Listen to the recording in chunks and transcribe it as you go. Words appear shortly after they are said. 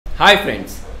Hi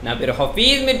friends, నా పేరు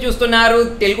హఫీజ్. మీరు చూస్తున్నారు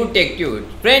తెలుగు టెక్ ట్యూబ్.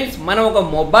 ఫ్రెండ్స్, మనం ఒక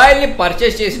మొబైల్ని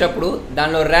పర్చేస్ చేసేటప్పుడు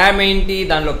దానిలో ర్యామ్ ఏంటి,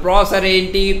 దానిలో ప్రాసెసర్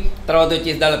ఏంటి, తర్వాత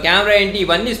వచ్చేసి దానిలో కెమెరా ఏంటి,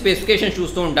 ఇవన్నీ స్పెసిఫికేషన్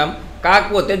చూస్తూ ఉంటాం.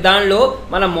 కాకపోతే దానిలో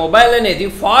మన మొబైల్ అనేది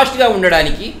ఫాస్ట్గా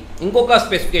ఉండడానికి ఇంకొక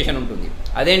స్పెసిఫికేషన్ ఉంటుంది.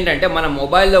 అదేంటంటే మన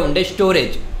మొబైల్లో ఉండే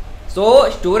స్టోరేజ్. సో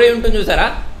స్టోరేజ్ ఉంటుంది చూసారా,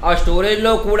 ఆ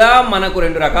స్టోరేజ్లో కూడా మనకు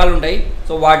రెండు రకాలు ఉంటాయి.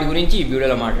 సో వాటి గురించి ఈ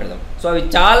వీడియోలో మాట్లాడదాం. సో అవి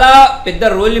చాలా పెద్ద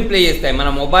రోల్ని ప్లే చేస్తాయి మన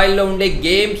మొబైల్లో ఉండే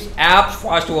గేమ్స్, యాప్స్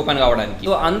ఫాస్ట్ ఓపెన్ కావడానికి.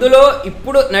 సో అందులో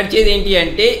ఇప్పుడు నడిచేది ఏంటి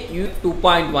అంటే UF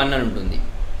 2.1 అని ఉంటుంది.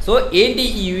 సో ఏంటి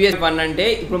ఈ UF 1 అంటే,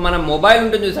 ఇప్పుడు మన మొబైల్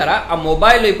ఉంటుంది చూసారా, ఆ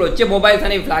మొబైల్లో ఇప్పుడు వచ్చే మొబైల్స్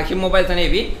అనేవి, ఫ్లాగ్షిప్ మొబైల్స్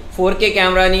అనేవి 4K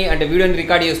కెమెరాని అంటే వీడియోని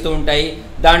రికార్డ్ చేస్తూ ఉంటాయి.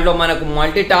 దాంట్లో మనకు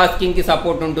మల్టీ టాస్కింగ్కి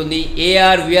సపోర్ట్ ఉంటుంది.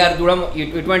 AR, VR చూడడం,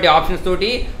 ఇటువంటి ఆప్షన్స్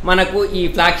తోటి మనకు ఈ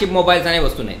ఫ్లాగ్షిప్ మొబైల్స్ అనేవి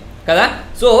వస్తున్నాయి కదా.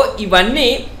 సో ఇవన్నీ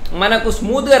మనకు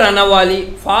స్మూత్గా రన్ అవ్వాలి,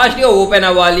 ఫాస్ట్గా ఓపెన్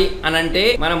అవ్వాలి అని అంటే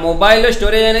మన మొబైల్లో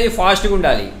స్టోరేజ్ అనేది ఫాస్ట్గా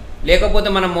ఉండాలి. లేకపోతే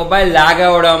మన మొబైల్ ల్యాగ్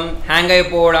అవ్వడం, హ్యాంగ్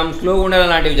అయిపోవడం, స్లోగా ఉండడం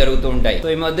లాంటివి జరుగుతూ ఉంటాయి. సో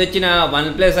ఈ మధ్య వచ్చిన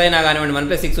OnePlus అయినా కానివ్వండి,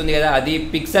 OnePlus 6 ఉంది కదా, అది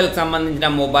పిక్సెల్కి సంబంధించిన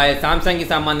మొబైల్, సామ్సంగ్కి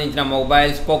సంబంధించిన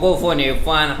మొబైల్స్, పోకోఫోన్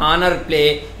F1, హానర్ ప్లే,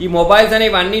 ఈ మొబైల్స్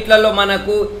అనేవి అన్నిట్లలో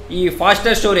మనకు ఈ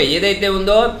ఫాస్టర్ స్టోరేజ్ ఏదైతే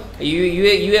ఉందో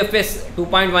UFS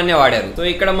 2.1 వాడారు. సో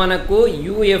ఇక్కడ మనకు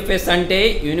UFS అంటే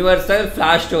యూనివర్సల్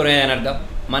ఫ్లాష్ స్టోరేజ్ అని అర్థం.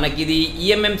 మనకి ఇది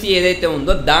emmc ఏదైతే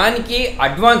ఉందో దానికి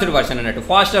అడ్వాన్స్డ్ వర్షన్ అన్నట్టు,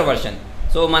 ఫాస్టర్ వర్షన్.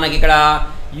 సో మనకి ఇక్కడ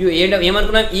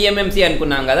ఏమనుకున్నాం, emmc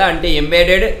అనుకున్నాం కదా, అంటే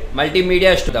embedded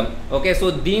multimedia system. Okay, so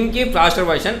దీనికి ఫాస్టర్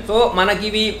వర్షన్. సో మనకి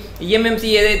ఇవి emmc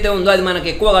ఏదైతే ఉందో అది మనకి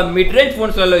ఎక్కువగా మిడ్ రేంజ్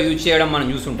ఫోన్స్లలో యూజ్ చేయడం మనం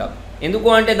చూస్తుంటాం. ఎందుకు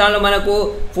అంటే దానిలో మనకు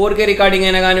 4K రికార్డింగ్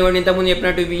అయినా కానివ్వండి, ఇంతకుముందు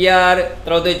చెప్పినట్టు VR,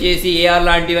 తర్వాత వచ్చేసి AR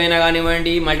లాంటివి అయినా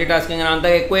కానివ్వండి, మల్టీ టాస్కింగ్ అంత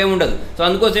ఎక్కువ ఏమి ఉండదు. సో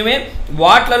అందుకోసమే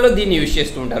వాట్లలో దీన్ని యూజ్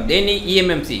చేస్తూ ఉంటారు, దేన్ని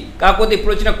emmc. కాకపోతే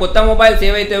ఇప్పుడు వచ్చిన కొత్త మొబైల్స్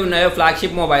ఏవైతే ఉన్నాయో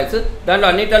ఫ్లాగ్షిప్ మొబైల్స్, దాంట్లో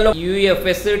అన్నిట్లలో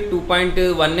UFS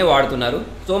 2.1 వాడుతున్నారు.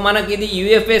 సో మనకి ఇది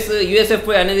USF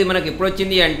అనేది మనకి ఎప్పుడు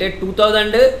వచ్చింది అంటే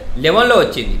 2011లో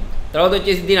వచ్చింది. తర్వాత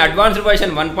వచ్చేసి దీని అడ్వాన్స్డ్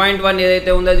వర్షన్ 1.1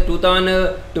 ఏదైతే ఉందో అది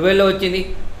 2012లో వచ్చింది.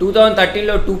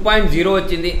 2013లో 2.0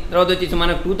 వచ్చింది. తర్వాత వచ్చేసి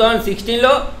మనకు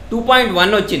 2016లో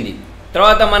 2.1 వచ్చింది.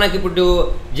 తర్వాత మనకి ఇప్పుడు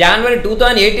జనవరి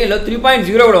 2018లో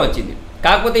 3.0 కూడా వచ్చింది.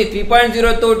 కాకపోతే ఈ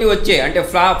 3.0 తోటి వచ్చే అంటే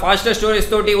ఫాస్టర్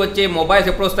స్టోరేజ్ తోటి వచ్చే మొబైల్స్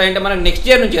ఎప్పుడు వస్తాయంటే మనకు నెక్స్ట్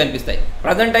ఇయర్ నుంచి కనిపిస్తాయి.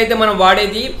 ప్రజెంట్ అయితే మనం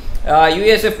వాడేది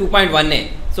USF 2.1.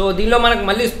 సో దీనిలో మనకు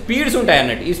మళ్ళీ స్పీడ్స్ ఉంటాయి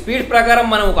అన్నట్టు. ఈ స్పీడ్స్ ప్రకారం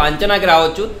మనం ఒక అంచనాకి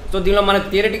రావచ్చు. సో దీనిలో మనకు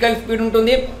థియరిటికల్ స్పీడ్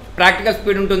ఉంటుంది, ప్రాక్టికల్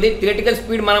స్పీడ్ ఉంటుంది. థియరిటికల్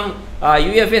స్పీడ్ మనం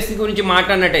UFS గురించి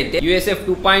మాట్లాడినట్టయితే USF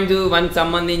 2.1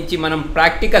 సంబంధించి మనం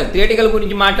థియరిటికల్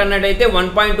గురించి మాట్లాడినట్టయితే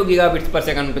 1.2 GBps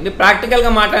ఉంటుంది.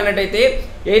 ప్రాక్టికల్గా మాట్లాడినట్టయితే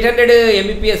 800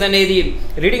 Mbps అనేది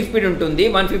రీడింగ్ స్పీడ్ ఉంటుంది,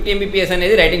 150 Mbps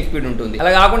అనేది రైటింగ్ స్పీడ్ ఉంటుంది.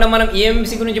 అలా కాకుండా మనం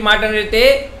emmc గురించి మాట్లాడితే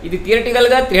ఇది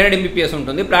థియరిటికల్గా 300 Mbps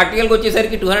ఉంటుంది. ప్రాక్టికల్గా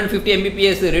వచ్చేసరికి 250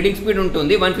 Mbps రీడింగ్ స్పీడ్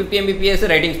ఉంటుంది, 150 Mbps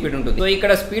రైటింగ్ స్పీడ్ ఉంటుంది. సో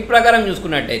ఇక్కడ స్పీడ్ ప్రకారం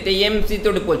చూసుకున్నట్టయితే emmc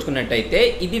తోటి పోల్చుకున్నట్టయితే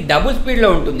ఇది డబుల్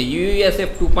స్పీడ్లో ఉంటుంది USF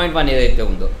 2.1 ఏదైతే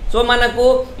ఉందో. సో మనకు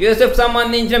USF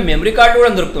సంబంధించిన మెమరీ కార్డు కూడా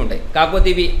దొరుకుతుంటాయి. కాకపోతే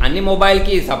ఇవి అన్ని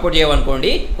మొబైల్కి సపోర్ట్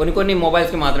చేయవనుకోండి, కొన్ని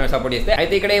మొబైల్స్కి మాత్రమే సపోర్ట్ చేస్తాయి.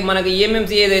 అయితే ఇక్కడ మనకి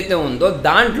emmc ఏదైతే ఉందో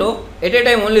దాంట్లో at a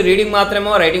time only reading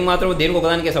మాత్రమో writing మాత్రమో దేనికి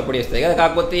ఒకదానికే సపోర్ట్ చేస్తాయి కదా.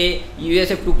 కాకపోతే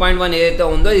USF 2.1 ఏదైతే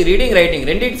ఉందో ఇది రీడింగ్ రైటింగ్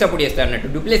రెండింటికి సపోర్ట్ చేస్తాయి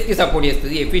అన్నట్టు, డూప్లెక్స్కి సపోర్ట్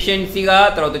చేస్తుంది. ఎఫిషియన్సీగా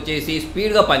తర్వాత వచ్చేసి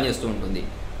స్పీడ్గా పనిచేస్తూ ఉంటుంది.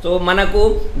 సో మనకు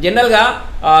జనరల్గా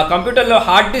కంప్యూటర్లో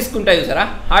హార్డ్ డిస్క్ ఉంటాయి చూసారా,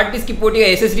 హార్డ్ డిస్క్కి పోటీగా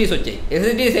SSDs వచ్చాయి.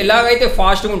 SSDs ఎలాగైతే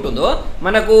ఫాస్ట్గా ఉంటుందో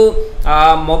మనకు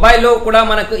మొబైల్లో కూడా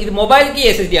మనకు ఇది మొబైల్కి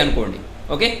SSD అనుకోండి.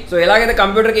 ఓకే, సో ఎలాగైతే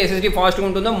కంప్యూటర్కి SSD ఫాస్ట్గా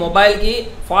ఉంటుందో మొబైల్కి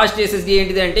ఫాస్ట్ SSD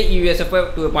ఏంటిది అంటే ఈ USF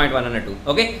 2.1 అన్నట్టు.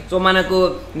 ఓకే, సో మనకు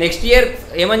నెక్స్ట్ ఇయర్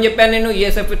ఏమని చెప్పాను నేను,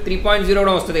 USF 3.0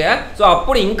 కూడా వస్తుంది కదా. సో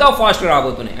అప్పుడు ఇంకా ఫాస్ట్గా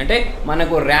రాబోతున్నాయి. అంటే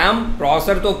మనకు ర్యామ్,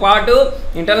 ప్రాసెసర్తో పాటు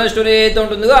ఇంటర్నల్ స్టోరేజ్ అయితే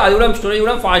ఉంటుందో అది కూడా స్టోరేజ్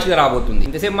కూడా ఫాస్ట్గా రాబోతుంది.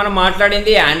 ఇంతసేపు మనం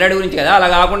మాట్లాడింది ఆండ్రాయిడ్ గురించి కదా, అలా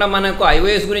కాకుండా మనకు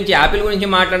iOS గురించి, యాపిల్ గురించి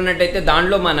మాట్లాడినట్టయితే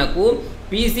దాంట్లో మనకు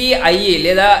PCIe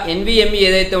లేదా NVMe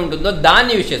ఏదైతే ఉంటుందో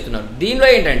దాన్ని యూజ్ చేస్తున్నారు. దీనిలో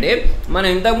ఏంటంటే మనం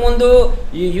ఇంతకుముందు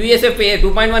ఈ USF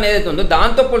 2.1 ఏదైతే ఉందో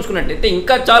దాంతో పోల్చుకున్నట్టయితే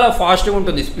ఇంకా చాలా ఫాస్ట్గా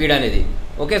ఉంటుంది స్పీడ్ అనేది.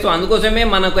 ఓకే, సో అందుకోసమే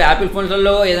మనకు యాపిల్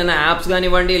ఫోన్స్లలో ఏదైనా యాప్స్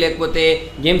కానివ్వండి లేకపోతే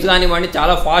గేమ్స్ కానివ్వండి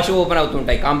చాలా ఫాస్ట్గా ఓపెన్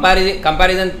అవుతుంటాయి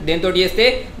కంపారిజన్ దేంతో చేస్తే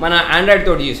మన ఆండ్రాయిడ్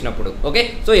తోటి చేసినప్పుడు. ఓకే,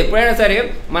 సో ఎప్పుడైనా సరే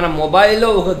మన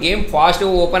మొబైల్లో ఒక గేమ్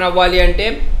ఫాస్ట్గా ఓపెన్ అవ్వాలి అంటే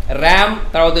ర్యామ్,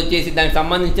 తర్వాత వచ్చేసి దానికి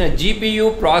సంబంధించిన GPU,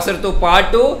 ప్రాసెసర్తో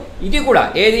పాటు ఇది కూడా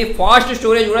ఏది ఫాస్ట్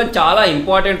స్టోరేజ్ కూడా చాలా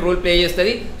ఇంపార్టెంట్ రోల్ ప్లే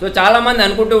చేస్తుంది. సో చాలామంది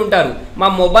అనుకుంటూ ఉంటారు మా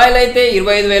మొబైల్ అయితే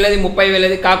 25,000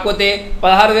 30,000, కాకపోతే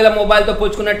 16,000 మొబైల్తో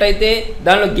పోల్చుకున్నట్టయితే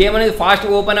దానిలో గేమ్ అనేది ఫాస్ట్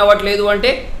ఓపెన్ అవ్వట్లేదు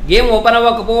అంటే, గేమ్ ఓపెన్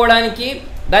అవ్వకపోవడానికి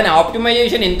దాని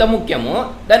ఆప్టిమైజేషన్ ఎంత ముఖ్యమో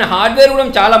దాని హార్డ్వేర్ కూడా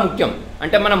చాలా ముఖ్యం.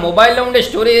 అంటే మన మొబైల్లో ఉండే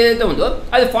స్టోరేజ్ ఏదైతే ఉందో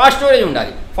అది ఫాస్ట్ స్టోరేజ్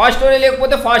ఉండాలి. ఫాస్ట్ స్టోరేజ్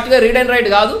లేకపోతే ఫాస్ట్గా రీడ్ అండ్ రైట్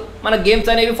కాదు, మన గేమ్స్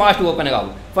అనేవి ఫాస్ట్ ఓపెన్ కావు.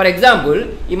 ఫర్ ఎగ్జాంపుల్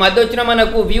ఈ మధ్య వచ్చిన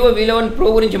మనకు వివో V11 Pro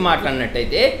గురించి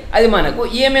మాట్లాడినట్టయితే అది మనకు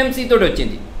EMMC తోటి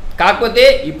వచ్చింది. కాకపోతే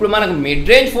ఇప్పుడు మనకు మిడ్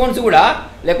రేంజ్ ఫోన్స్ కూడా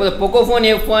లేకపోతే Poco phone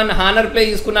F1 honour play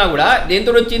తీసుకున్నా కూడా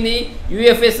దేంతో వచ్చింది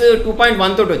UFS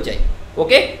 2.1 తోటి వచ్చాయి.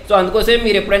 ఓకే, సో అందుకోసం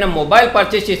మీరు ఎప్పుడైనా మొబైల్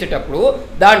పర్చేస్ చేసేటప్పుడు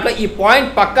దాంట్లో ఈ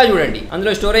పాయింట్ పక్కా చూడండి.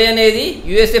 అందులో స్టోరేజ్ అనేది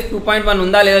USF 2.1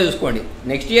 ఉందా లేదా చూసుకోండి.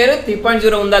 నెక్స్ట్ ఇయర్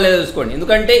 3.0 ఉందా లేదా చూసుకోండి.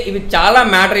 ఎందుకంటే ఇవి చాలా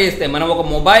మ్యాటర్ చేస్తాయి. మనం ఒక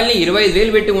మొబైల్ని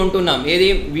 25,000 పెట్టి ఉంటున్నాం, ఏది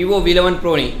వివో V11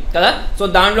 Proని కదా. సో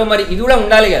దాంట్లో మరి ఇది కూడా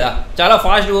ఉండాలి కదా, చాలా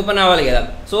ఫాస్ట్ ఓపెన్ అవ్వాలి కదా.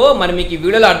 సో మరి మీకు ఈ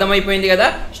వీడియోలో అర్థమైపోయింది కదా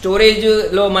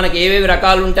స్టోరేజ్లో మనకి ఏవేవి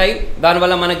రకాలు ఉంటాయి,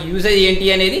 దానివల్ల మనకి యూసేజ్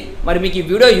ఏంటి అనేది. మరి మీకు ఈ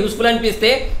వీడియో యూస్ఫుల్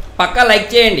అనిపిస్తే పక్కా లైక్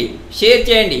చేయండి, షేర్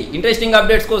చేయండి. ఇంట్రెస్టింగ్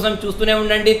అప్డేట్స్ కోసం చూస్తూనే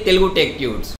ఉండండి తెలుగు టెక్ ట్యూట్స్.